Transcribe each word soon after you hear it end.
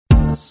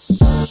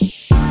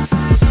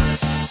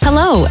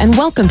Hello, and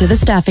welcome to The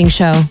Staffing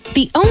Show,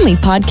 the only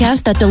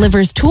podcast that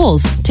delivers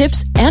tools,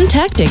 tips, and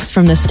tactics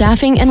from the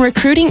staffing and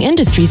recruiting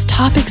industry's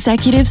top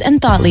executives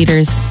and thought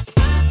leaders.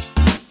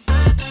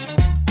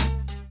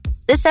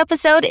 This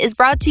episode is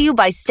brought to you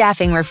by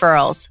Staffing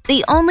Referrals,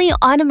 the only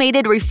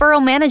automated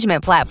referral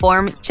management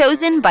platform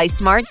chosen by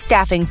smart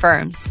staffing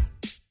firms.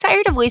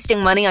 Tired of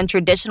wasting money on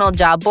traditional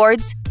job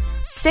boards?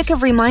 Sick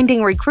of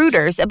reminding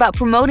recruiters about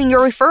promoting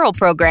your referral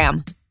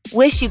program?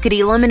 Wish you could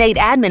eliminate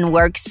admin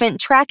work spent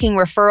tracking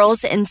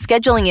referrals and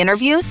scheduling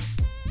interviews?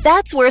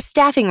 That's where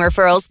Staffing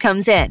Referrals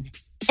comes in.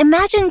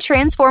 Imagine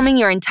transforming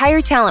your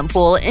entire talent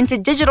pool into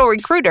digital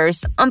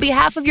recruiters on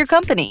behalf of your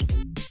company.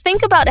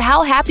 Think about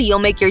how happy you'll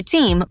make your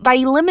team by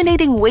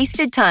eliminating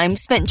wasted time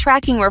spent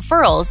tracking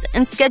referrals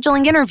and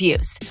scheduling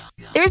interviews.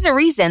 There's a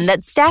reason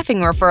that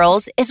Staffing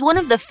Referrals is one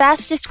of the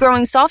fastest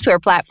growing software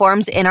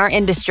platforms in our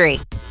industry.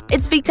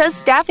 It's because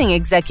staffing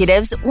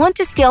executives want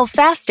to scale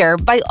faster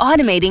by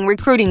automating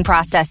recruiting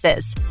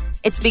processes.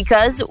 It's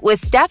because with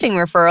Staffing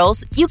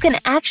Referrals, you can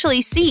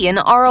actually see an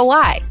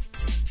ROI.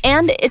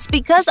 And it's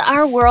because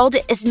our world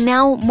is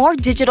now more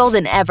digital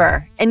than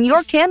ever, and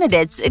your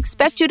candidates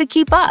expect you to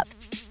keep up.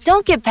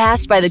 Don't get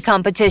passed by the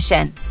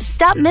competition.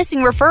 Stop missing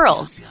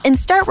referrals and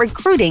start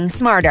recruiting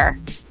smarter.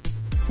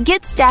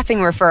 Get Staffing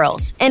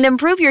Referrals and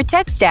improve your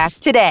tech stack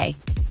today.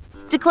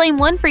 To claim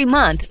one free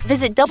month,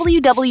 visit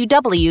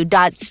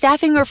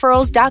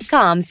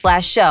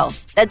www.staffingreferrals.com/show.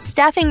 That's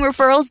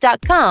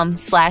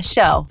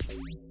staffingreferrals.com/show.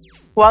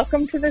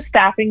 Welcome to the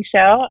Staffing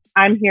Show.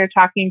 I'm here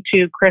talking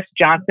to Chris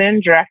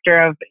Johnson,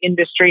 Director of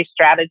Industry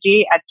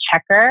Strategy at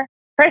Checkr.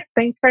 Chris,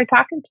 thanks for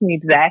talking to me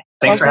today.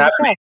 Thanks for having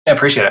me. I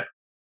appreciate it.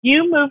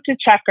 You moved to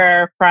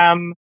Checkr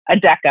from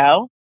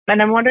Adecco,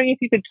 and I'm wondering if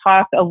you could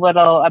talk a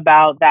little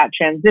about that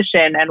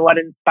transition and what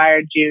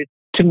inspired you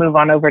to move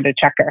on over to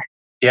Checkr.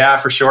 Yeah,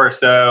 for sure.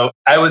 So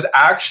I was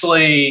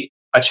actually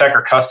a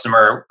Checkr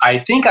customer. I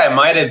think I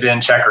might have been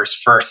Checkr's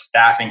first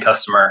staffing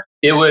customer.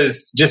 It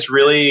was just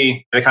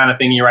really the kind of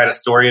thing you write a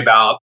story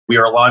about. We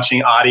were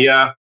launching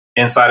Adia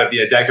inside of the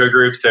Adecco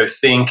group. So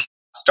think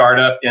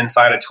startup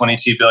inside a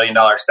 $22 billion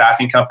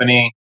staffing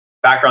company.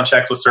 Background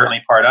checks was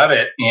certainly part of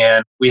it.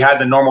 And we had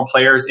the normal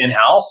players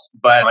in-house,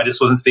 but I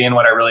just wasn't seeing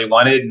what I really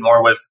wanted.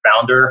 Nor was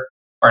founder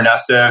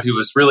Ernesto, who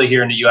was really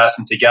here in the US.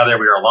 And together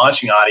we were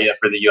launching Adia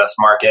for the US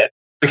market.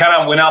 We kind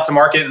of went out to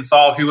market and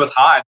saw who was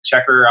hot.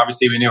 Checkr,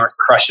 obviously, we knew was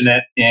crushing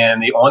it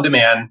in the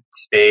on-demand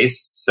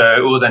space. So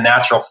it was a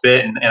natural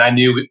fit. And I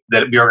knew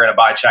that we were going to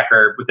buy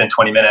Checkr within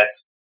 20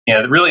 minutes.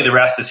 Really the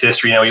rest is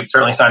history. We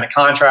certainly signed a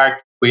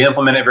contract. We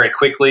implemented it very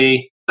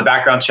quickly. The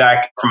background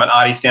check from an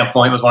Audi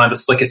standpoint was one of the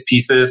slickest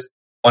pieces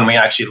when we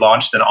actually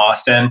launched in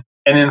Austin.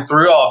 And then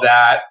through all of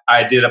that,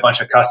 I did a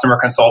bunch of customer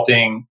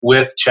consulting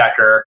with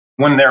Checkr.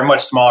 When they're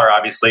much smaller,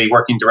 obviously,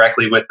 working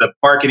directly with the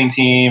marketing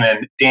team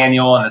and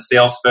Daniel and the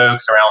sales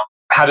folks around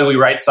how do we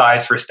right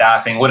size for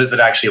staffing? What does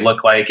it actually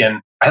look like? And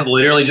I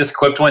literally just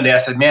quipped one day. I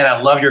said, man, I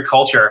love your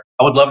culture.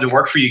 I would love to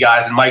work for you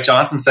guys. And Mike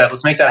Johnson said,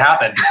 let's make that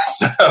happen.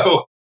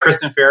 So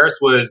Kristen Ferris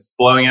was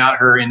blowing out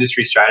her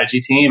industry strategy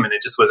team. And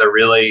it just was a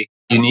really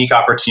unique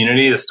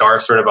opportunity. The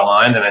stars sort of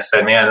aligned. And I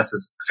said, man, this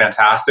is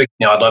fantastic.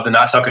 I'd love to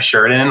not tuck a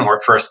shirt in,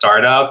 work for a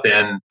startup,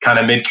 and kind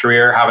of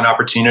mid-career have an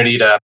opportunity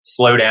to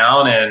slow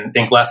down and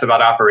think less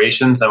about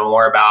operations and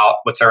more about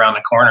what's around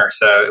the corner.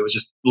 So it was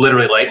just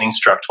literally lightning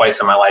struck twice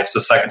in my life. It's the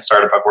second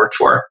startup I've worked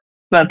for.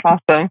 That's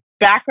awesome.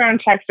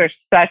 Background checks are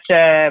such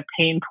a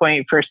pain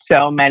point for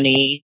so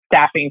many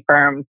staffing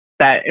firms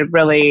that it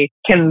really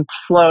can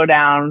slow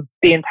down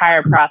the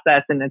entire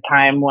process in a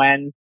time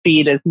when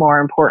speed is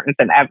more important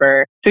than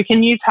ever. So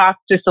can you talk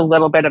just a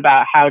little bit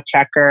about how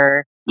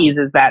Checkr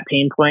eases that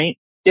pain point?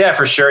 Yeah,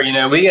 for sure.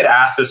 We get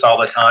asked this all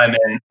the time,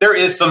 and there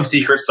is some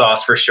secret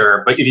sauce for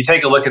sure. But if you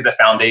take a look at the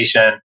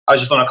foundation, I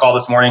was just on a call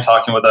this morning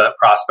talking with a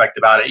prospect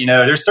about it.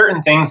 There's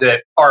certain things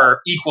that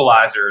are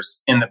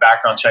equalizers in the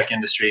background check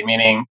industry,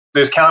 meaning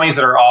there's counties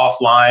that are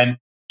offline.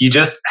 You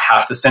just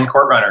have to send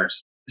court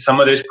runners. Some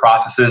of those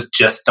processes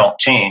just don't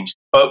change.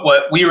 But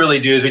what we really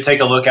do is we take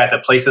a look at the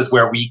places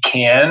where we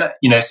can,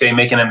 say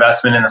make an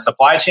investment in the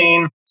supply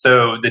chain.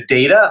 So the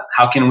data,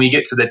 how can we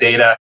get to the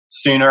data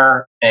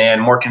sooner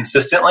and more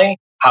consistently?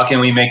 How can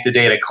we make the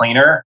data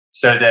cleaner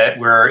so that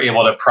we're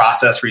able to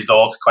process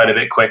results quite a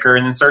bit quicker?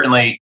 And then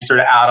certainly sort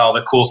of add all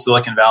the cool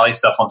Silicon Valley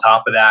stuff on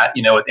top of that,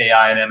 with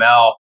AI and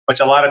ML, which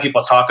a lot of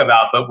people talk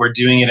about, but we're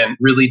doing it in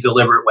really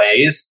deliberate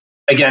ways.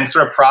 Again,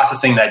 sort of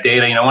processing that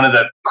data. One of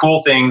the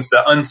cool things,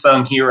 the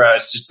unsung hero,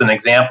 is just an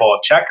example of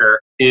Checkr,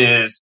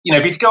 is,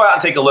 if you go out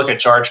and take a look at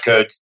charge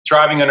codes,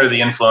 driving under the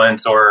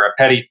influence or a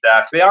petty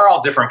theft, they are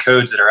all different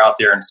codes that are out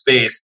there in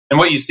space. And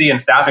what you see in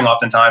staffing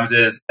oftentimes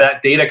is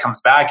that data comes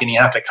back and you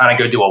have to kind of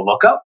go do a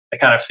lookup to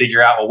kind of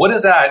figure out, well, what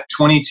does that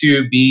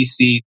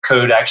 22BC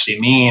code actually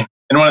mean?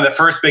 And one of the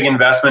first big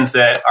investments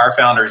that our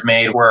founders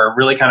made were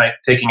really kind of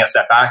taking a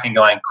step back and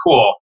going,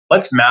 cool,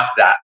 let's map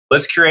that.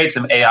 Let's create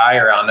some AI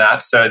around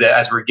that so that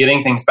as we're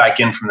getting things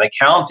back in from the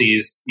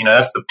counties,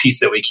 that's the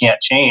piece that we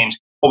can't change.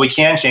 What we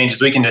can change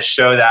is we can just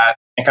show that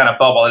and kind of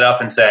bubble it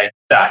up and say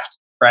theft.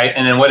 right?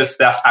 And then what does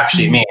theft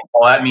actually mean?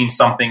 Well, that means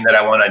something that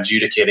I want to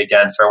adjudicate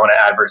against or I want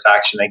to adverse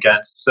action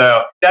against.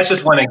 So that's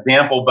just one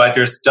example, but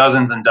there's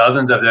dozens and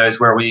dozens of those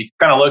where we've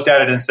kind of looked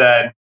at it and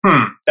said,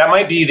 that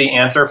might be the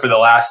answer for the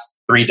last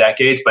 3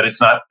 decades, but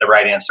it's not the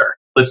right answer.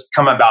 Let's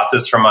come about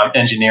this from an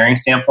engineering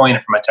standpoint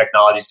and from a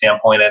technology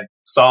standpoint and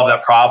solve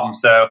that problem.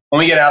 So when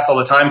we get asked all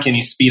the time, can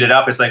you speed it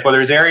up? It's like, well,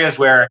 there's areas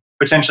where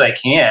potentially I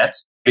can't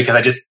because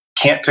I just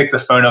can't pick the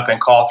phone up and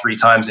call 3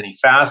 times any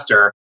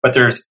faster. But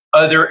there's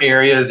other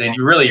areas in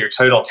really your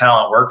total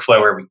talent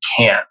workflow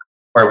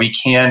where we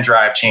can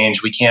drive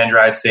change, we can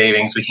drive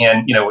savings, we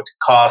can,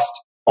 cost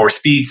or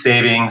speed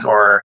savings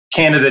or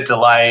candidate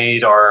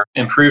delight or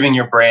improving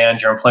your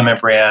brand, your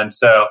employment brand.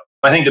 So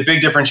I think the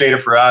big differentiator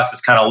for us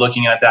is kind of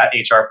looking at that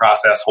HR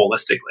process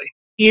holistically.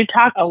 You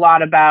talk a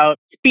lot about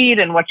speed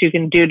and what you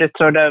can do to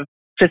sort of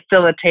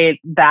facilitate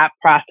that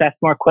process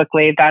more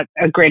quickly. That's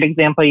a great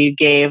example you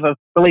gave of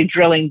really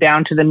drilling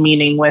down to the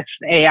meaning with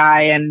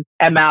AI and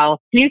ML.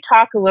 Can you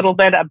talk a little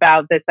bit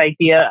about this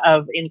idea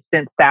of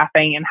instant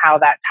staffing and how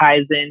that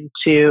ties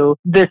into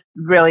this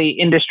really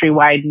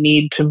industry-wide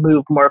need to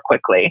move more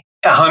quickly?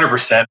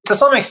 100%. To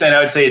some extent,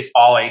 I would say it's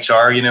all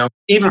HR.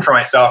 Even for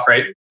myself,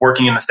 right,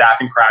 working in the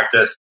staffing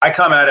practice, I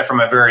come at it from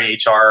a very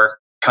HR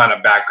kind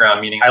of background,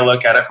 meaning I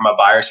look at it from a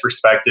buyer's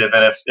perspective.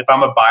 And if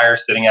I'm a buyer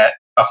sitting at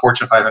a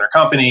Fortune 500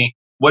 company,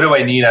 what do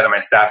I need out of my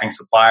staffing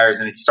suppliers?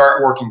 And if you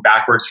start working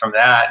backwards from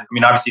that,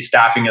 obviously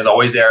staffing is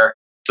always there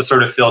to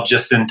sort of fill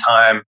just in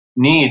time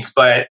needs.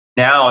 But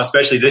now,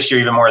 especially this year,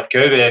 even more with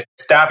COVID,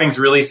 staffing's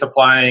really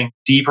supplying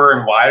deeper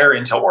and wider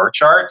into org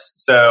charts.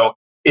 So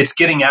it's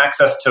getting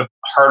access to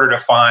harder to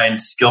find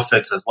skill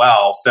sets as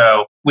well.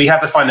 So we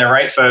have to find the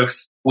right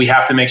folks. We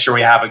have to make sure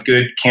we have a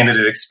good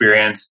candidate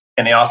experience,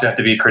 and they also have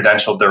to be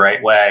credentialed the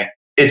right way.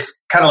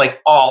 It's kind of like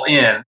all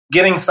in.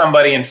 Getting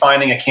somebody and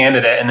finding a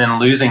candidate and then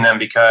losing them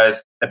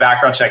because the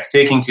background check's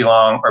taking too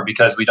long or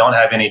because we don't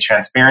have any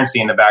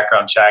transparency in the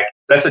background check,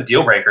 that's a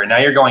deal breaker. Now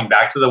you're going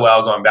back to the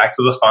well, going back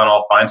to the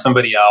funnel, find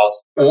somebody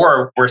else,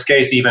 or worst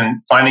case, even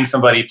finding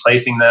somebody,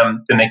 placing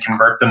them, then they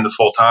convert them to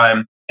full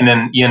time. And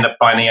then you end up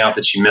finding out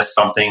that you missed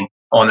something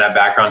on that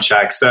background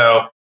check.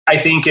 So I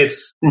think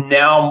it's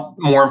now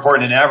more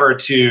important than ever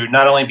to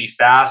not only be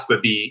fast,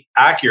 but be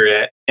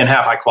accurate and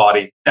have high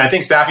quality. And I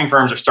think staffing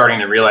firms are starting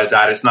to realize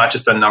that it's not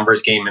just a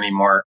numbers game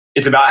anymore.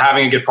 It's about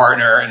having a good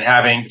partner and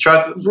having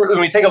trust.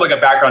 When we take a look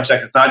at background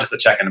checks, it's not just a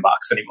check in the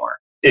box anymore.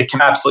 It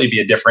can absolutely be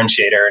a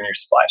differentiator in your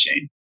supply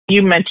chain.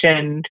 You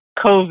mentioned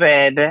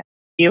COVID.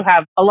 You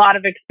have a lot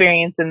of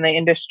experience in the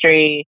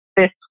industry.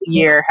 This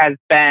year has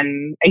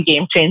been a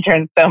game changer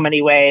in so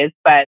many ways.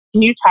 But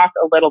can you talk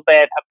a little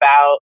bit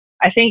about,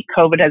 I think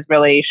COVID has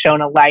really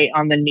shown a light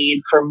on the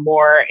need for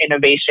more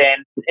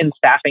innovation in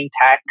staffing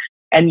tech.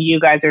 And you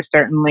guys are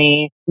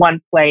certainly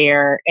one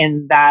player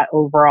in that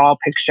overall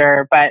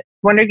picture. But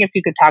wondering if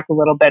you could talk a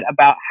little bit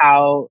about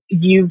how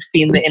you've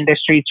seen the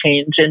industry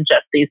change in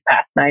just these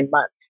past 9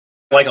 months.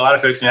 Like a lot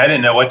of folks, I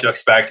didn't know what to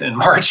expect in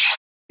March.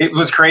 It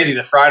was crazy.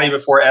 The Friday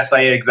before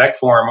SIA exec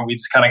forum, we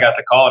just kind of got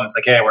the call and it's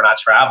like, hey, we're not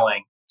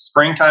traveling.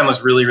 Springtime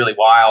was really, really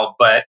wild.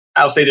 But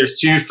I'll say there's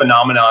 2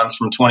 phenomenons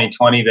from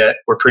 2020 that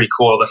were pretty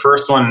cool. The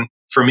first one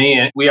for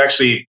me, we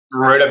actually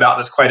wrote about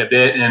this quite a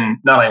bit in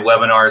not only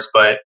webinars,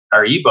 but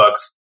our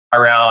ebooks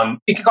around,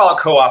 you could call it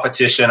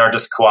co-opetition or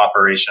just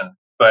cooperation.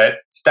 But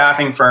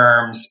staffing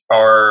firms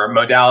or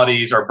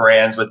modalities or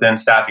brands within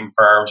staffing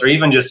firms, or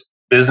even just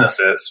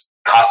businesses,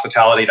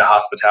 hospitality to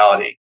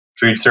hospitality,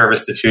 food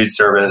service to food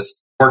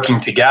service, working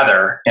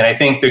together. And I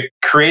think the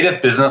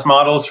creative business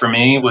models for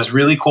me was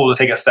really cool to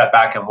take a step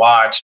back and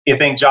watch. I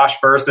think Josh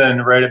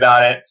Burson wrote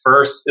about it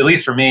first, at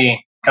least for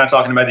me, kind of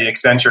talking about the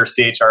Accenture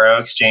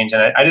CHRO exchange.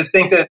 And I just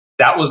think that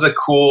that was a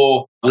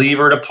cool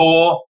lever to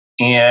pull.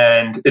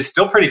 And it's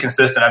still pretty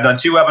consistent. I've done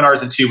 2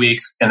 webinars in 2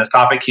 weeks, and this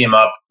topic came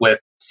up with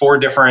 4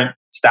 different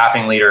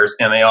staffing leaders.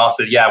 And they all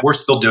said, yeah, we're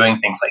still doing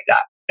things like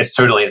that. It's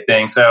totally a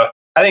thing. So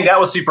I think that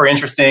was super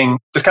interesting,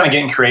 just kind of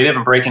getting creative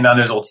and breaking down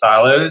those old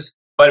silos.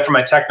 But from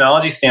a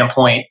technology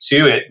standpoint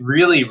too, it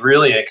really,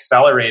 really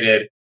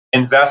accelerated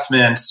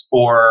investments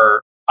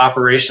or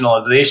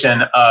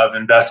operationalization of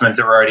investments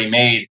that were already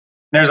made.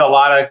 There's a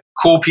lot of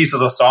cool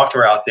pieces of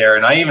software out there.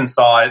 And I even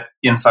saw it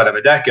inside of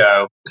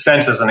Adecco.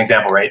 Sense as an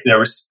example, right? There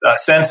was a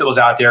Sense that was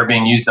out there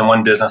being used in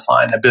one business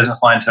line. A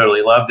business line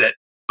totally loved it.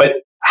 But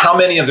how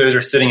many of those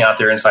are sitting out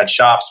there inside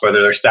shops,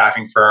 whether they're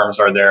staffing firms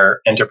or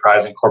they're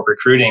enterprise and corporate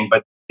recruiting,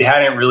 but they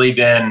hadn't really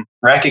been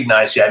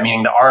recognized yet,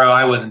 meaning the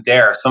ROI wasn't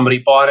there. Somebody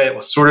bought it,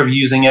 was sort of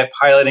using it,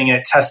 piloting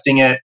it, testing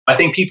it. I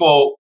think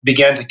people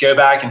began to go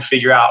back and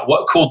figure out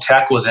what cool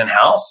tech was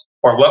in-house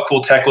or what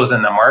cool tech was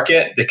in the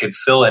market that could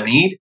fill a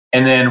need.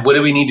 And then what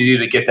do we need to do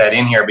to get that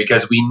in here?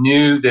 Because we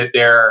knew that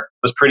there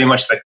was pretty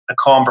much the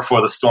calm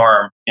before the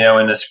storm,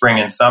 in the spring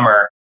and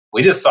summer.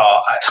 We just saw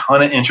a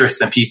ton of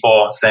interest in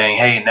people saying,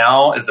 hey,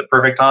 now is the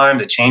perfect time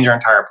to change our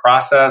entire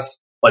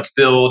process. Let's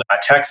build a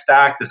tech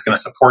stack that's going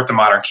to support the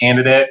modern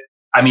candidate.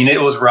 I mean,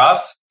 it was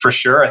rough for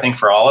sure, I think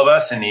for all of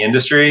us in the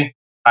industry.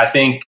 I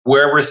think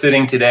where we're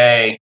sitting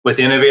today with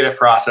innovative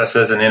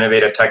processes and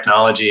innovative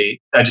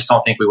technology, I just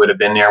don't think we would have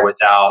been there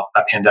without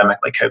a pandemic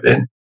like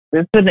COVID.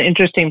 This is an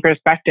interesting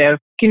perspective.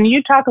 Can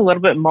you talk a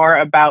little bit more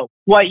about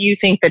what you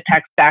think the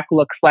tech stack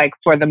looks like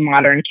for the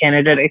modern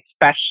candidate,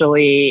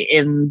 especially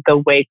in the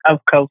wake of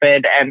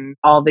COVID and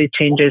all the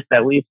changes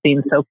that we've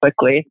seen so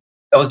quickly?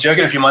 I was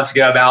joking a few months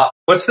ago about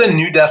what's the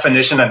new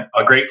definition of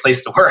a great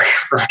place to work?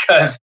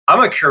 Because I'm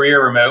a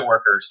career remote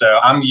worker. So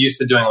I'm used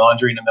to doing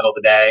laundry in the middle of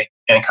the day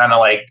and kind of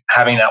like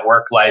having that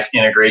work-life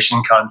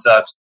integration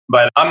concept.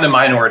 But I'm the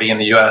minority in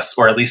the US,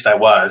 or at least I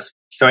was.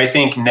 So I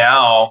think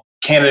now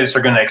candidates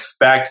are going to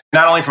expect,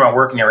 not only from a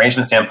working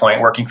arrangement standpoint,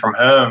 working from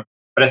home,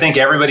 but I think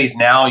everybody's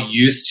now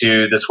used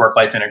to this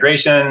work-life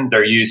integration.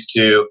 They're used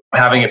to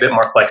having a bit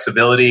more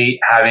flexibility,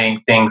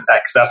 having things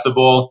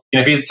accessible.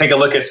 If you take a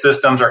look at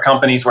systems or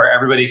companies where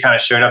everybody kind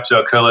of showed up to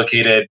a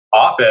co-located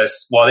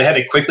office, well, they had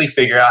to quickly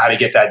figure out how to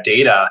get that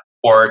data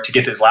or to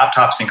get those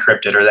laptops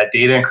encrypted or that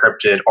data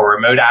encrypted or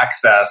remote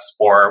access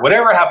or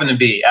whatever it happened to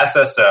be,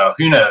 SSO,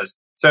 who knows?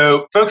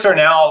 So folks are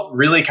now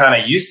really kind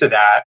of used to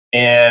that.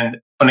 And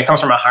when it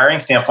comes from a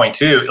hiring standpoint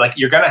too, like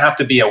you're going to have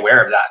to be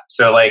aware of that.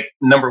 So like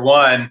number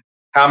one,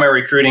 how am I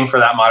recruiting for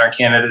that modern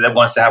candidate that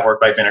wants to have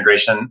work-life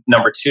integration?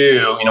 Number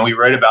two, we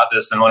wrote about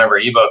this in one of our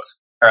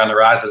ebooks around the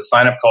rise of the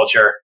sign-up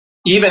culture.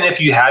 Even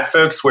if you had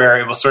folks where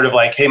it was sort of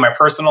like, hey, my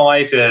personal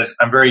life is,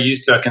 I'm very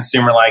used to a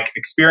consumer-like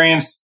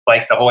experience,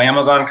 like the whole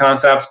Amazon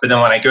concept. But then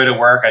when I go to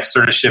work, I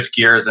sort of shift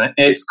gears and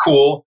it's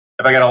cool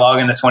if I got to log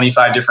into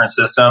 25 different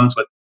systems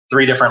with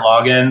 3 different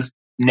logins.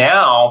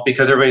 Now,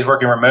 because everybody's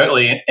working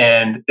remotely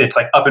and it's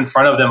like up in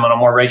front of them on a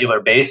more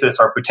regular basis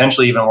or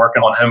potentially even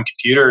working on home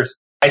computers,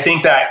 I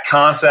think that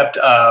concept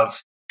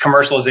of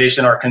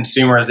commercialization or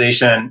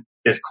consumerization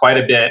is quite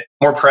a bit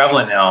more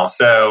prevalent now.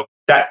 So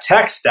that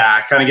tech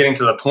stack, kind of getting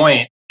to the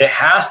point, it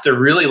has to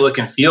really look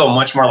and feel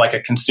much more like a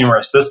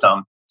consumer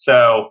system.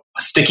 So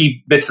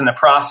sticky bits in the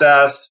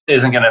process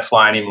isn't going to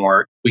fly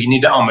anymore. We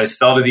need to almost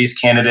sell to these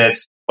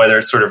candidates, whether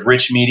it's sort of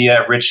rich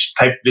media, rich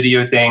type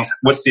video things.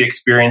 What's the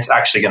experience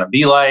actually going to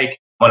be like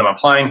when I'm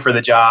applying for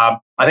the job?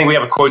 I think we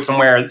have a quote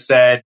somewhere that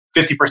said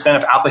 50%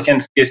 of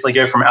applicants basically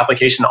go from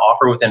application to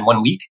offer within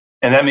 1 week.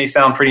 And that may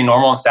sound pretty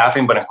normal in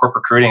staffing, but in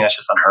corporate recruiting, that's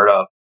just unheard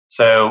of.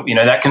 So,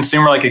 that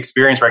consumer-like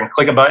experience where I can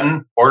click a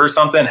button, order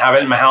something, have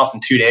it in my house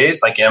in 2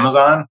 days, like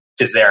Amazon,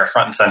 is there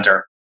front and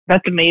center.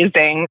 That's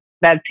amazing.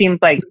 That seems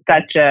like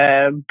such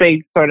a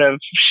big sort of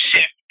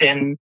shift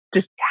in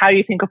just how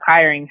you think of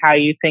hiring, how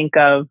you think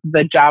of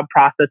the job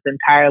process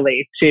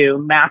entirely. To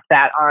map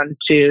that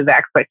onto the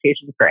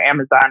expectations for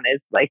Amazon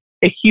is like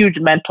a huge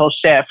mental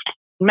shift.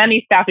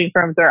 Many staffing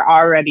firms are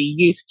already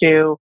used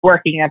to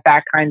working at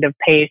that kind of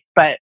pace,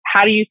 but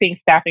how do you think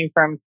staffing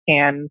firms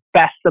can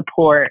best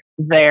support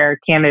their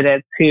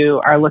candidates who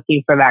are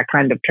looking for that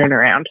kind of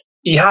turnaround?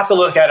 You have to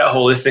look at it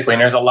holistically,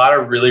 and there's a lot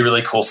of really,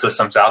 really cool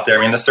systems out there.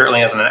 This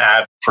certainly isn't an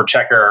ad for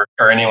Checkr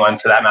or anyone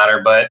for that matter,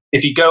 but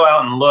if you go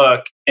out and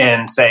look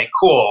and say,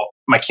 cool,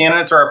 my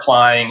candidates are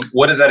applying,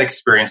 what does that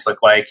experience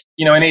look like?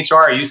 In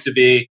HR, it used to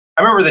be,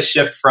 I remember the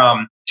shift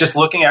from just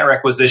looking at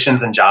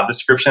requisitions and job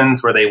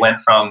descriptions where they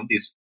went from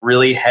these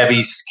really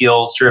heavy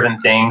skills-driven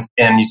things,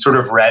 and you sort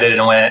of read it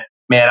and went,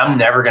 man, I'm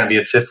never going to be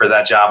a fit for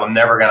that job. I'm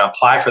never going to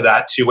apply for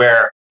that, to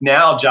where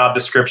now job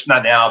description,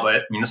 not now,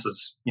 but this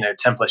was,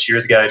 10 plus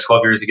years ago,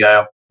 12 years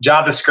ago,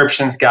 job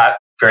descriptions got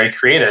very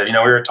creative. We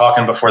were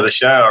talking before the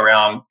show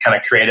around kind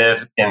of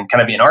creative and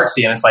kind of being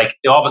artsy. And it's like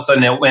all of a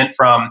sudden it went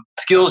from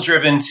skills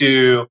driven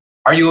to,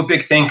 are you a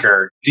big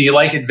thinker? Do you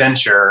like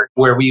adventure?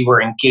 Where we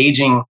were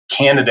engaging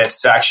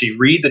candidates to actually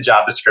read the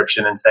job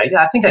description and say,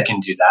 yeah, I think I can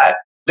do that.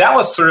 That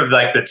was sort of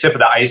like the tip of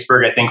the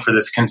iceberg, I think, for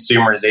this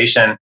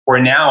consumerization,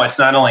 where now it's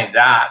not only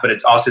that, but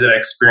it's also that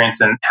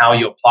experience in how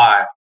you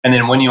apply. And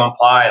then when you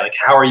apply, like,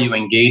 how are you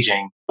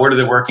engaging? What are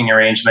the working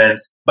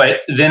arrangements?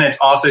 But then it's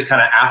also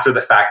kind of after the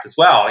fact as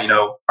well.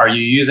 Are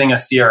you using a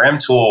CRM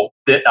tool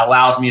that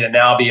allows me to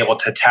now be able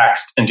to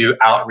text and do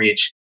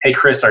outreach? Hey,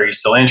 Chris, are you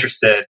still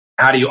interested?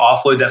 How do you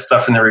offload that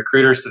stuff from the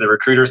recruiters so the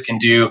recruiters can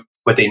do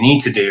what they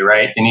need to do,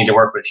 right? They need to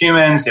work with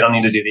humans. They don't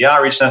need to do the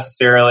outreach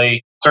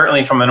necessarily.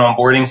 Certainly from an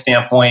onboarding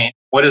standpoint,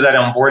 what does that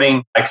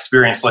onboarding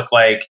experience look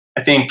like?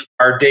 I think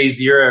our day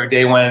 0,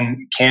 day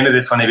 1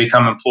 candidates, when they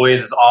become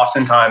employees, is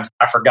oftentimes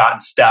a forgotten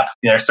step.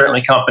 There are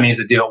certainly companies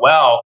that do it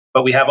well,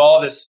 but we have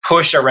all this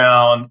push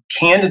around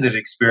candidate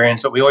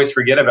experience, but we always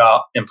forget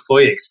about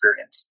employee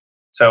experience.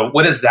 So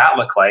what does that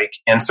look like?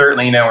 And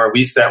certainly, where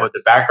we sit with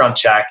the background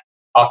check,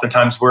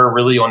 oftentimes we're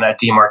really on that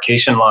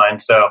demarcation line.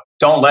 So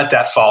don't let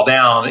that fall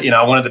down.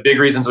 One of the big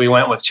reasons we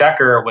went with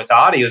Checkr with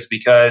Audi is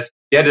because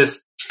you had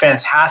this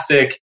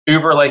fantastic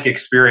Uber-like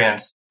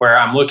experience where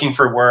I'm looking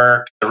for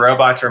work. The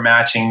robots are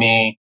matching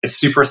me. It's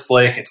super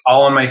slick. It's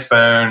all on my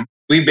phone.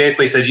 We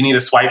basically said you need to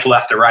swipe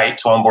left to right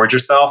to onboard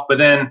yourself. But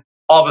then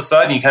all of a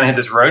sudden you kind of hit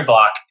this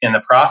roadblock in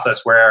the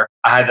process where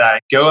I had to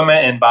go in my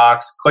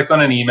inbox, click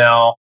on an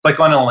email, click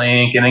on a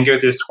link, and then go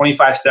through this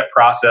 25-step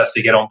process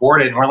to get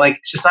onboarded. And we're like,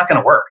 it's just not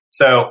going to work.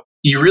 So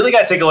you really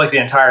got to take a look at the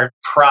entire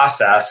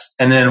process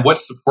and then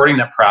what's supporting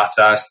that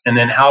process. And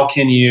then how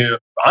can you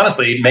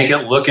honestly make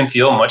it look and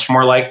feel much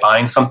more like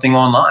buying something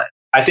online?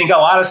 I think a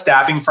lot of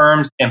staffing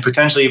firms and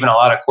potentially even a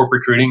lot of corporate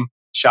recruiting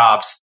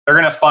shops, they're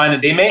going to find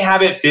that they may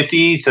have it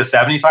 50 to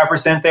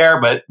 75% there,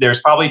 but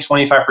there's probably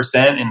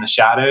 25% in the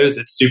shadows.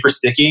 It's super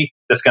sticky.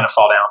 That's going to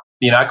fall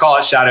down. I call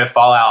it shadow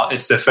fallout.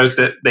 It's the folks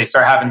that they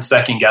start having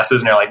second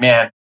guesses and they're like,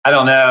 man, I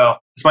don't know.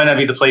 This might not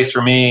be the place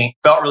for me.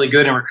 Felt really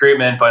good in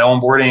recruitment, but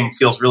onboarding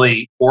feels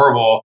really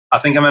horrible. I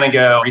think I'm going to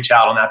go reach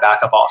out on that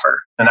backup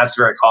offer. And that's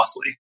very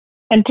costly.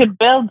 And to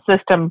build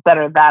systems that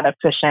are that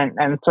efficient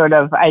and sort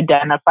of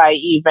identify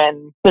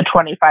even the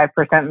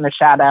 25% in the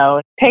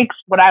shadow takes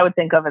what I would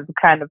think of as a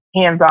kind of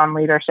hands-on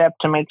leadership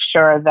to make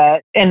sure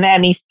that in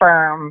any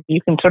firm,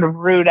 you can sort of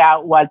root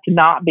out what's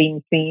not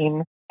being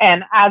seen.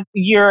 And as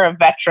you're a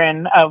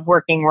veteran of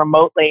working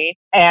remotely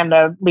and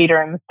a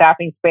leader in the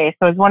staffing space,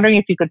 I was wondering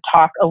if you could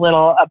talk a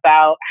little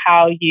about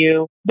how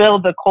you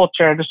build a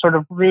culture to sort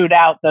of root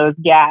out those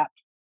gaps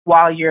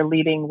while you're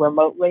leading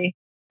remotely.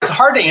 It's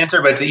hard to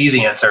answer, but it's an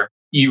easy answer.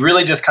 You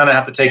really just kind of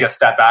have to take a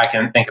step back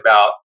and think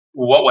about,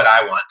 what would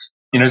I want?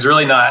 There's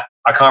really not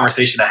a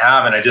conversation to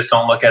have, and I just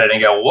don't look at it and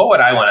go, what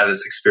would I want out of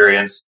this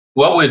experience?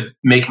 What would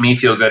make me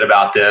feel good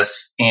about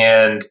this?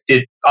 And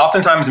it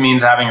oftentimes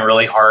means having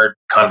really hard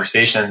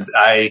conversations.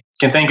 I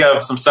can think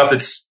of some stuff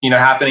that's,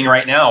 happening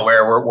right now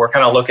where we're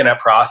kind of looking at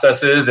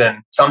processes, and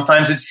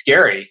sometimes it's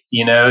scary.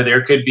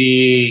 There could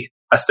be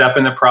a step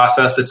in the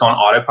process that's on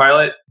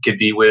autopilot. It could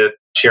be with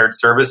shared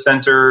service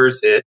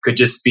centers. It could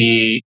just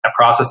be a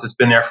process that's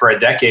been there for a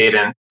decade,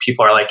 and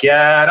people are like,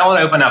 yeah, I don't want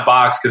to open that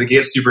box because it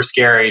gets super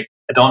scary.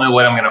 I don't know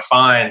what I'm going to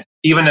find.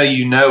 Even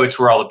though it's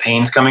where all the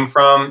pain's coming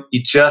from,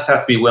 you just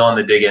have to be willing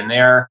to dig in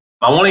there.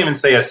 I won't even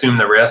say assume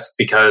the risk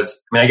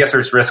because, I guess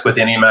there's risk with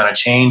any amount of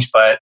change,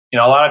 but a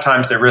lot of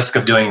times the risk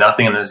of doing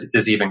nothing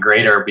is even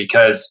greater,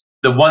 because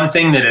the one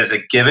thing that is a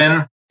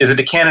given is that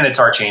the candidates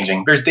are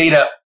changing. There's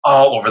data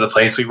all over the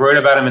place. We wrote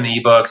about them in the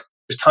ebooks.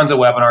 There's tons of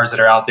webinars that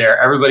are out there.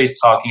 Everybody's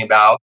talking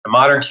about the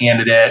modern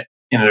candidate.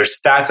 There's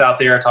stats out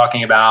there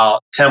talking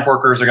about temp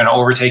workers are going to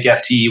overtake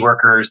FTE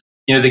workers.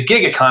 The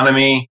gig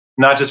economy,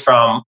 not just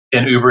from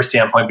an Uber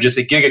standpoint, but just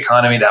a gig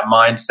economy, that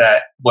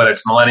mindset, whether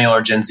it's millennial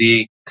or Gen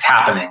Z, it's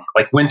happening.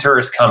 Like winter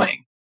is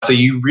coming. So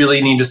you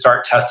really need to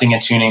start testing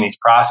and tuning these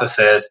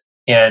processes.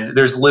 And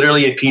there's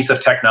literally a piece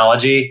of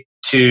technology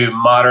to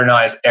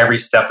modernize every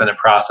step in the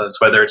process,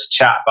 whether it's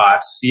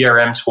chatbots,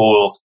 CRM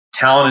tools,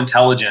 talent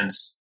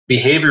intelligence,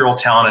 behavioral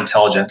talent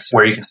intelligence,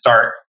 where you can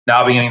start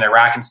now beginning to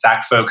rack and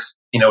stack folks,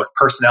 with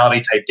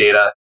personality type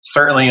data.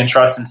 Certainly in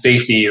trust and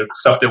safety,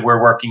 stuff that we're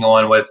working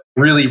on with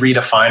really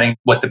redefining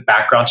what the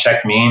background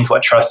check means,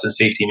 what trust and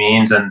safety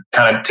means, and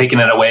kind of taking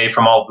it away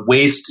from all the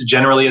waste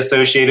generally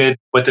associated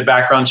with the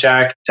background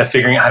check to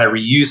figuring out how to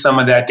reuse some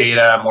of that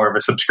data, more of a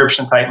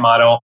subscription type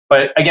model.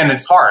 But again,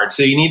 it's hard.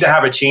 So you need to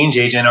have a change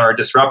agent or a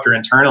disruptor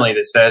internally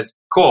that says,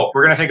 cool,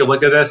 we're going to take a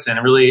look at this,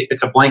 and really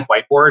it's a blank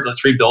whiteboard.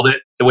 Let's rebuild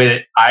it the way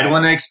that I'd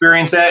want to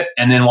experience it.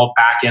 And then we'll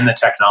back in the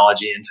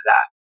technology into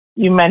that.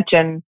 You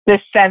mentioned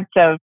this sense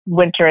of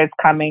winter is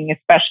coming,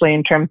 especially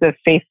in terms of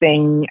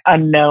facing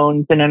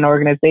unknowns in an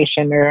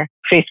organization or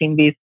facing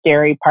these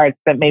scary parts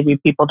that maybe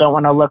people don't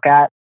want to look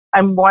at.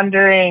 I'm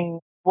wondering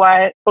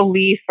what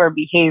belief or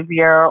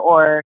behavior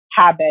or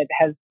habit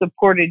has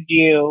supported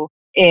you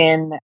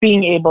in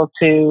being able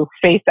to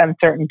face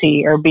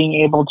uncertainty or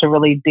being able to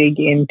really dig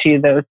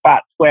into those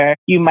spots where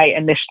you might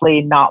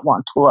initially not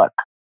want to look.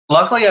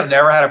 Luckily, I've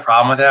never had a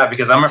problem with that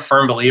because I'm a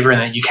firm believer in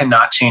that you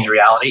cannot change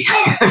reality.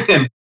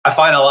 And I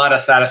find a lot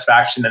of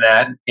satisfaction in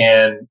that.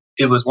 And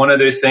it was one of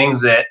those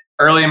things that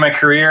early in my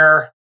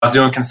career, I was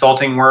doing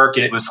consulting work.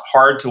 It was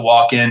hard to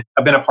walk in.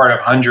 I've been a part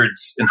of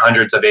hundreds and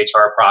hundreds of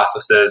HR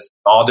processes,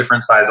 all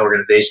different size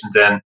organizations.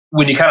 And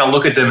when you kind of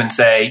look at them and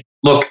say,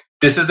 look,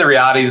 this is the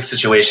reality of the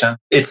situation.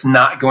 It's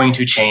not going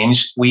to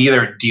change. We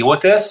either deal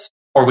with this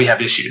or we have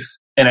issues.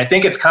 And I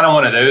think it's kind of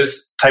one of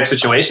those type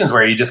situations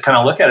where you just kind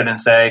of look at it and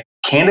say,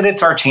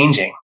 candidates are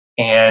changing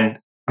and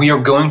we are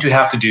going to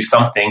have to do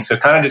something. So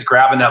kind of just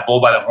grabbing that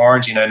bull by the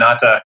horns, not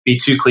to be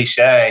too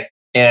cliche,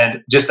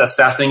 and just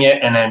assessing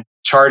it and then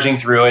charging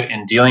through it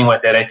and dealing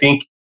with it. I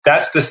think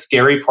that's the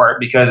scary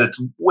part because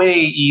it's way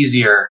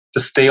easier to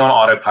stay on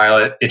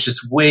autopilot. It's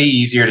just way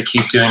easier to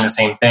keep doing the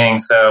same thing.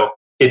 So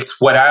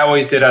it's what I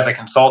always did as a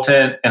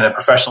consultant and a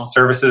professional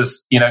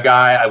services,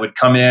 guy. I would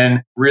come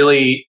in,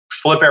 really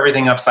flip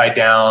everything upside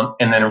down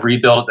and then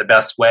rebuild it the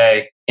best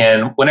way.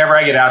 And whenever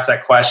I get asked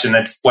that question,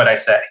 that's what I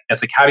say.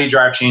 It's like, how do you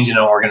drive change in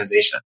an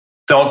organization?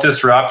 Don't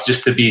disrupt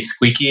just to be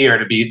squeaky or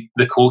to be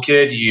the cool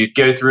kid. You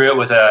go through it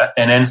with an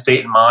end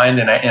state in mind.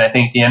 And I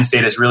think the end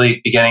state is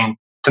really beginning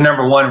to,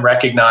 number one,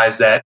 recognize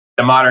that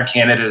the modern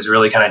candidate is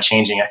really kind of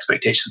changing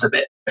expectations a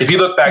bit. If you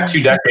look back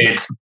 2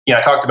 decades,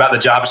 I talked about the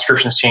job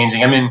descriptions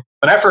changing. I mean,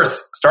 when I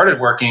first started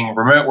working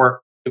remote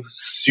work, it was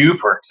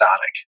super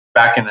exotic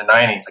back in the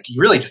 90s. Like you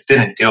really just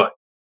didn't do it.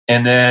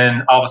 And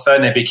then all of a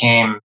sudden it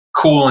became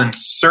cool in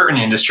certain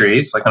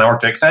industries. Like when I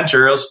worked at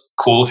Accenture, it was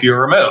cool if you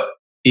were remote,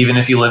 even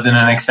if you lived in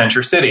an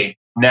Accenture city.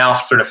 now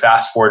sort of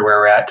fast forward where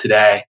we're at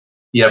today,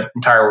 you have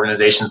entire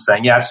organizations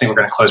saying, yeah, I just think we're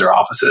going to close our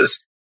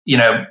offices.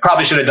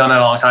 Probably should have done that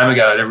a long time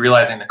ago. They're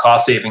realizing the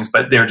cost savings,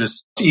 but they're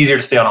just easier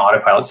to stay on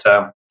autopilot.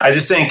 So I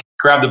just think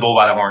grab the bull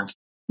by the horns.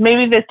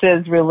 Maybe this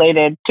is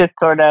related to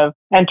sort of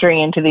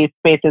entering into these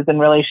spaces and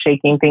really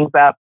shaking things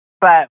up.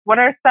 But what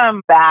are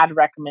some bad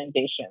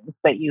recommendations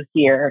that you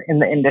hear in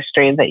the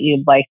industry that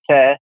you'd like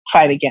to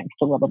fight against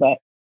a little bit?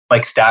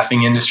 Like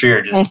staffing industry,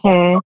 or just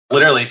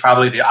literally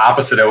probably the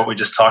opposite of what we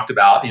just talked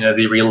about,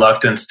 the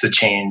reluctance to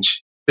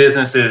change.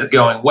 Business is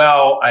going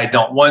well. I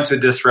don't want to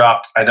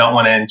disrupt. I don't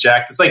want to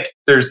inject. It's like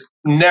there's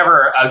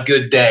never a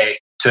good day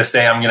to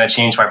say I'm going to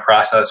change my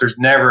process. There's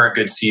never a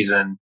good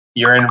season.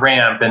 You're in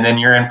ramp and then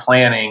you're in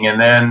planning and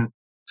then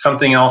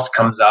something else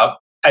comes up.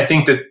 I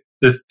think that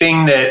the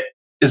thing that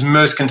is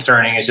most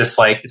concerning is just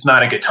like, it's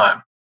not a good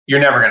time.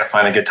 You're never going to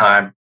find a good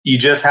time. You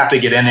just have to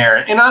get in there.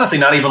 And honestly,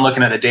 not even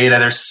looking at the data.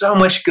 There's so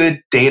much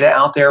good data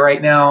out there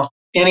right now.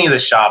 Any of the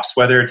shops,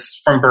 whether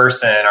it's from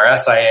Burson or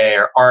SIA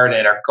or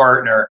Ardent or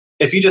Gartner,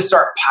 if you just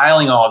start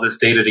piling all of this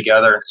data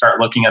together and start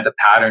looking at the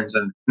patterns,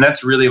 and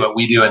that's really what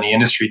we do in the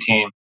industry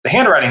team, the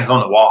handwriting is on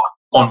the wall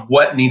on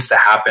what needs to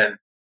happen.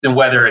 And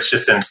whether it's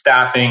just in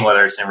staffing,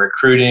 whether it's in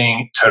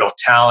recruiting, total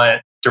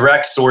talent,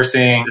 direct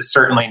sourcing is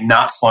certainly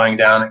not slowing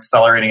down,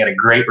 accelerating at a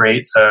great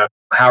rate. So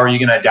how are you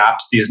going to adapt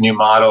to these new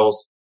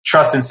models?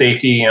 Trust and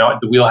safety,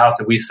 the wheelhouse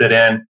that we sit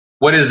in.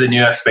 What is the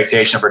new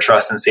expectation for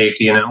trust and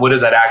safety? And then what does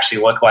that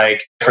actually look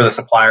like for the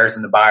suppliers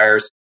and the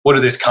buyers? What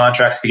do those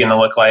contracts begin to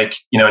look like,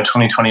 in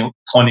 2020,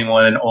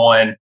 21 and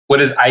on? What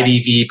does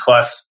IDV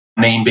plus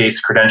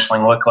name-based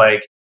credentialing look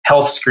like?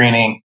 Health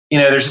screening.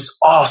 There's just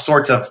all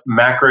sorts of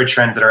macro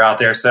trends that are out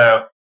there.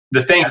 So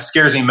the thing that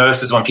scares me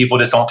most is when people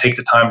just don't take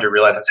the time to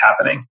realize it's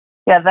happening.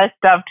 Yeah, that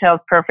dovetails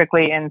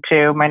perfectly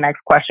into my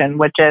next question,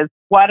 which is,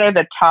 what are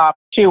the top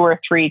 2 or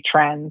 3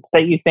 trends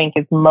that you think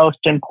is most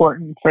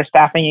important for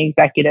staffing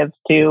executives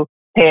to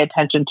pay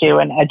attention to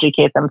and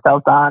educate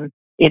themselves on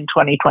in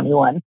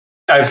 2021?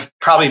 I've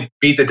probably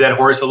beat the dead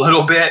horse a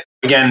little bit.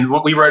 Again,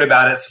 what we wrote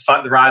about is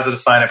the rise of the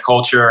sign-up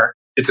culture.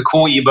 It's a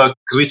cool ebook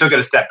because we took it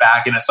a step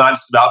back, and it's not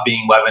just about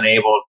being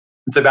web-enabled.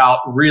 It's about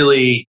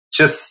really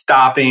just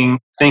stopping,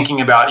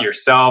 thinking about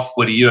yourself.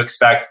 What do you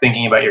expect?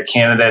 Thinking about your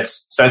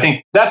candidates. So I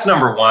think that's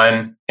number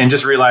one. And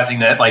just realizing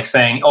that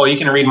saying, oh, you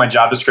can read my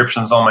job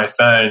descriptions on my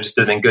phone just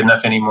isn't good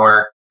enough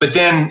anymore. But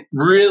then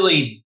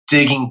really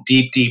digging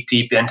deep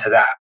into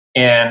that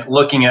and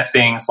looking at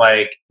things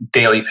like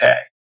daily pay.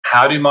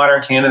 How do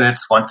modern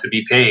candidates want to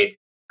be paid?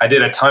 I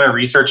did a ton of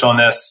research on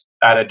this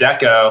at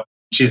Adecco.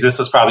 This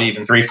was probably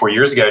even 3-4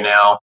 years ago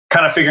now,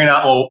 kind of figuring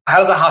out, well, how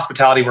does a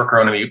hospitality worker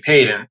want to be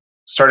paid? And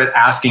started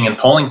asking and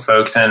polling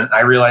folks. And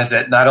I realized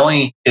that not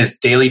only is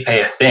daily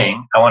pay a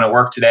thing, I want to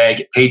work today,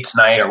 get paid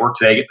tonight, or work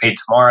today, get paid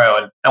tomorrow.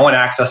 And I want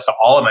access to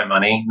all of my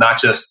money, not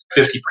just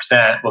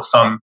 50% with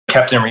some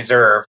kept in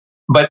reserve,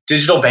 but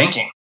digital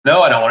banking.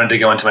 No, I don't want it to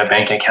go into my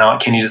bank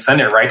account. Can you just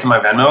send it right to my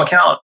Venmo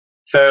account?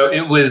 So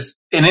it was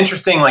an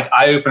interesting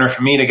eye-opener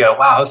for me to go,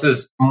 wow, this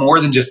is more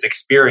than just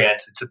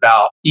experience. It's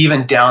about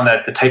even down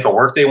at the type of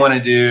work they want to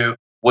do.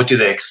 What do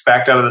they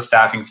expect out of the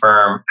staffing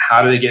firm?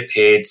 How do they get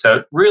paid?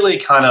 So really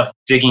kind of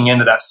digging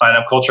into that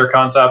sign-up culture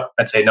concept.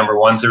 I'd say number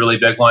one is a really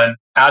big one.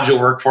 Agile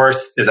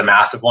workforce is a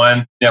massive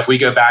one. If we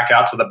go back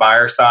out to the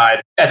buyer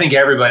side, I think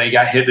everybody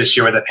got hit this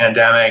year with a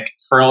pandemic.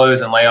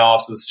 Furloughs and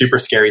layoffs is a super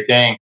scary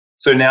thing.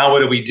 So now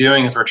what are we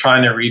doing is we're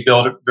trying to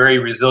rebuild very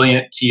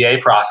resilient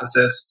TA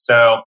processes.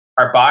 So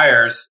our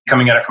buyers,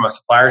 coming at it from a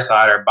supplier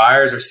side, our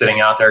buyers are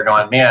sitting out there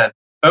going, man,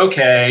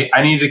 okay,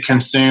 I need to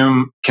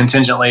consume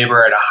contingent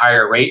labor at a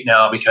higher rate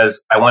now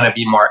because I want to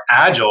be more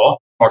agile,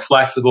 more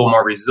flexible,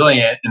 more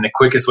resilient. And the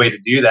quickest way to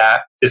do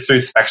that is through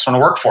external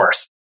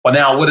workforce. Well,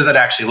 now what does that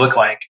actually look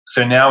like?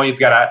 So now we've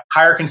got a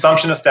higher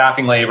consumption of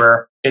staffing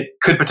labor. It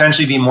could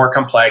potentially be more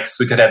complex.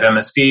 We could have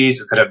MSPs,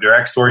 we could have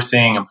direct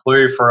sourcing,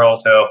 employee referral.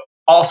 So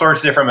all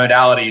sorts of different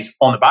modalities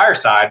on the buyer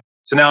side.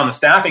 So now on the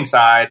staffing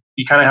side,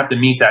 you kind of have to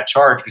meet that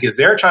charge because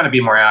they're trying to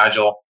be more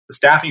agile. The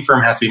staffing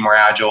firm has to be more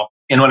agile.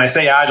 And when I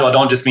say agile, I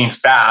don't just mean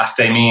fast.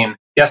 I mean,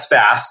 yes,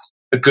 fast,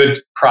 a good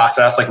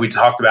process like we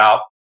talked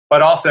about,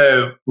 but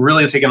also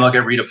really taking a look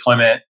at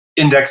redeployment,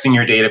 indexing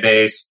your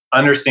database,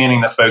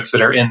 understanding the folks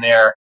that are in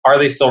there. Are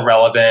they still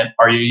relevant?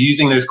 Are you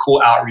using those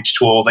cool outreach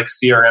tools like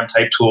CRM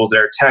type tools that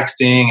are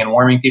texting and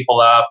warming people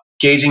up,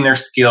 gauging their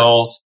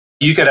skills?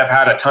 You could have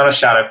had a ton of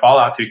shadow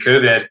fallout through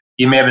COVID.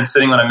 You may have been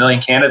sitting on 1 million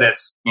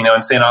candidates,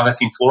 in St.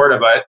 Augustine, Florida,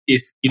 but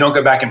if you don't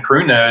go back and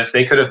prune those,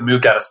 they could have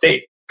moved out of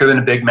state. Could have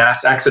been a big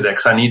mass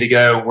exodus. I need to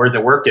go where the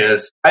work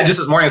is. This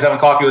morning I was having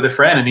coffee with a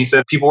friend and he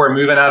said people were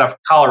moving out of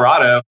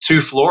Colorado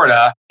to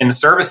Florida in the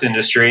service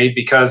industry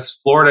because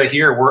Florida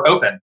here, we're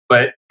open,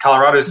 but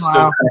Colorado's still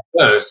kind of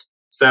closed.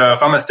 So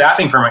if I'm a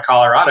staffing firm in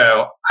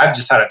Colorado, I've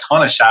just had a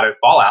ton of shadow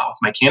fallout with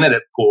my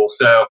candidate pool.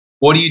 So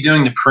what are you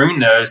doing to prune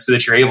those so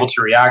that you're able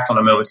to react on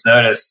a moment's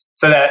notice?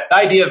 So that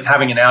idea of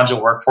having an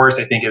agile workforce,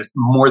 I think, is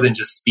more than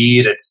just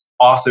speed. It's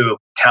also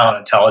talent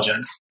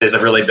intelligence is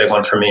a really big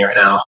one for me right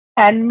now.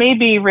 And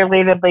maybe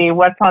relatedly,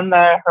 what's on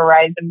the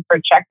horizon for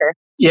Checkr?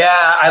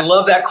 Yeah, I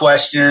love that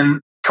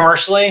question.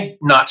 Commercially,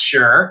 not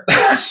sure.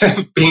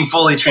 Being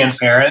fully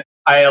transparent.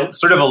 I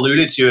sort of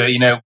alluded to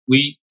it.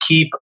 We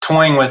keep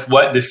toying with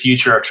what the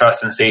future of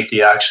trust and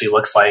safety actually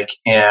looks like.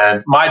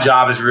 And my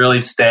job is really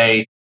to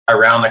stay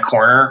around the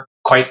corner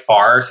quite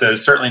far. So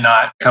certainly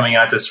not coming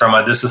at this from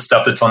this is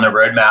stuff that's on the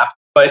roadmap.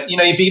 But,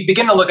 if you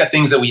begin to look at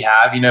things that we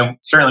have,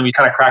 certainly we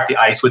kind of cracked the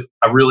ice with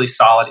a really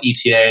solid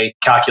ETA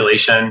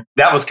calculation.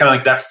 That was kind of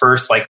like that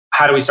first,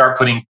 how do we start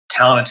putting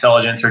talent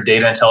intelligence or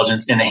data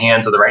intelligence in the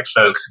hands of the right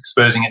folks,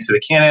 exposing it to the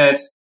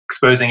candidates,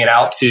 exposing it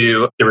out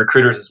to the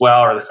recruiters as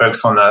well, or the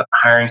folks on the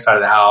hiring side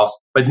of the house.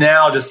 But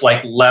now just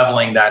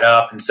leveling that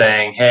up and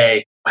saying,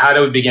 hey, how do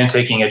we begin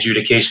taking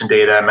adjudication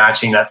data,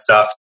 matching that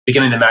stuff,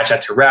 beginning to match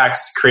that to recs,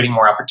 creating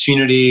more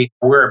opportunity?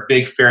 We're a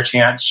big fair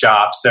chance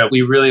shop. So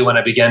we really want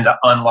to begin to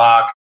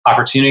unlock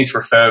opportunities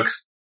for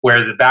folks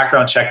where the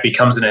background check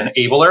becomes an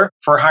enabler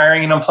for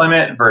hiring and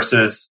employment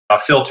versus a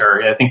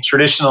filter. I think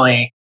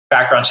traditionally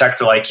background checks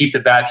are keep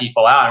the bad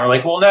people out. And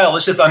we're well, no,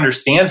 let's just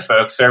understand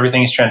folks so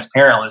everything is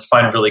transparent. Let's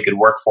find really good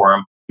work for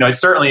them. It's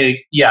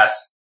certainly,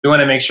 yes, we want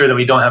to make sure that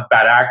we don't have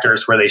bad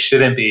actors where they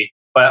shouldn't be.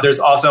 But there's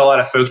also a lot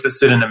of folks that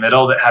sit in the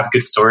middle that have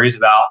good stories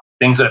about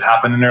things that have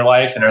happened in their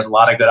life. And there's a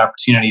lot of good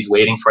opportunities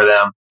waiting for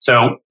them.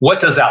 So what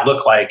does that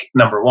look like,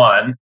 number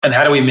one? And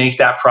how do we make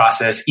that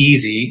process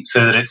easy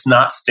so that it's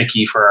not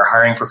sticky for our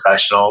hiring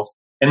professionals?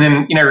 And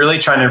then, really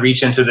trying to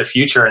reach into the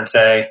future and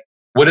say,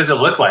 what does it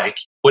look like?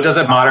 What does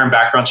a modern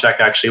background check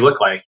actually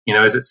look like?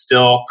 Is it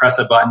still press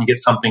a button, you get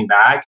something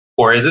back?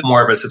 Or is it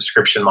more of a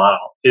subscription model?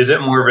 Is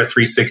it more of a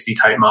 360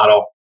 type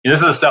model? This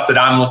is the stuff that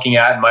I'm looking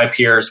at in my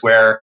peers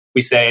where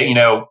we say,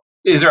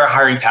 is there a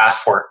hiring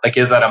passport?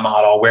 Is that a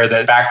model where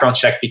the background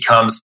check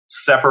becomes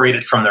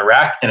separated from the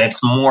rec and it's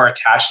more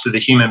attached to the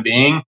human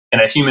being?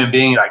 And a human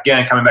being,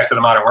 again, coming back to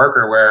the modern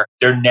worker, where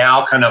they're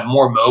now kind of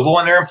more mobile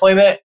in their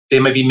employment. They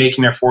might be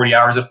making their 40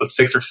 hours up with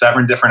 6 or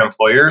 7 different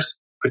employers,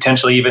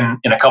 potentially even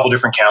in a couple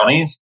different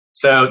counties.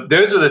 So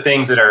those are the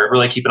things that are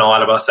really keeping a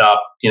lot of us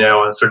up,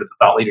 on sort of the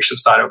thought leadership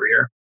side over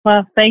here.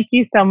 Well, thank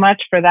you so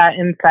much for that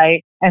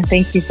insight. And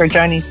thank you for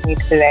joining me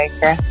today,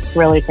 Chris.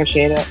 Really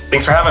appreciate it.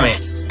 Thanks for having me.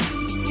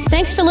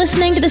 Thanks for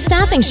listening to The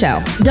Staffing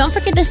Show. Don't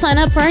forget to sign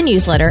up for our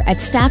newsletter at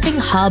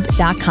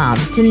staffinghub.com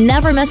to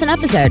never miss an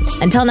episode.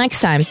 Until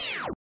next time.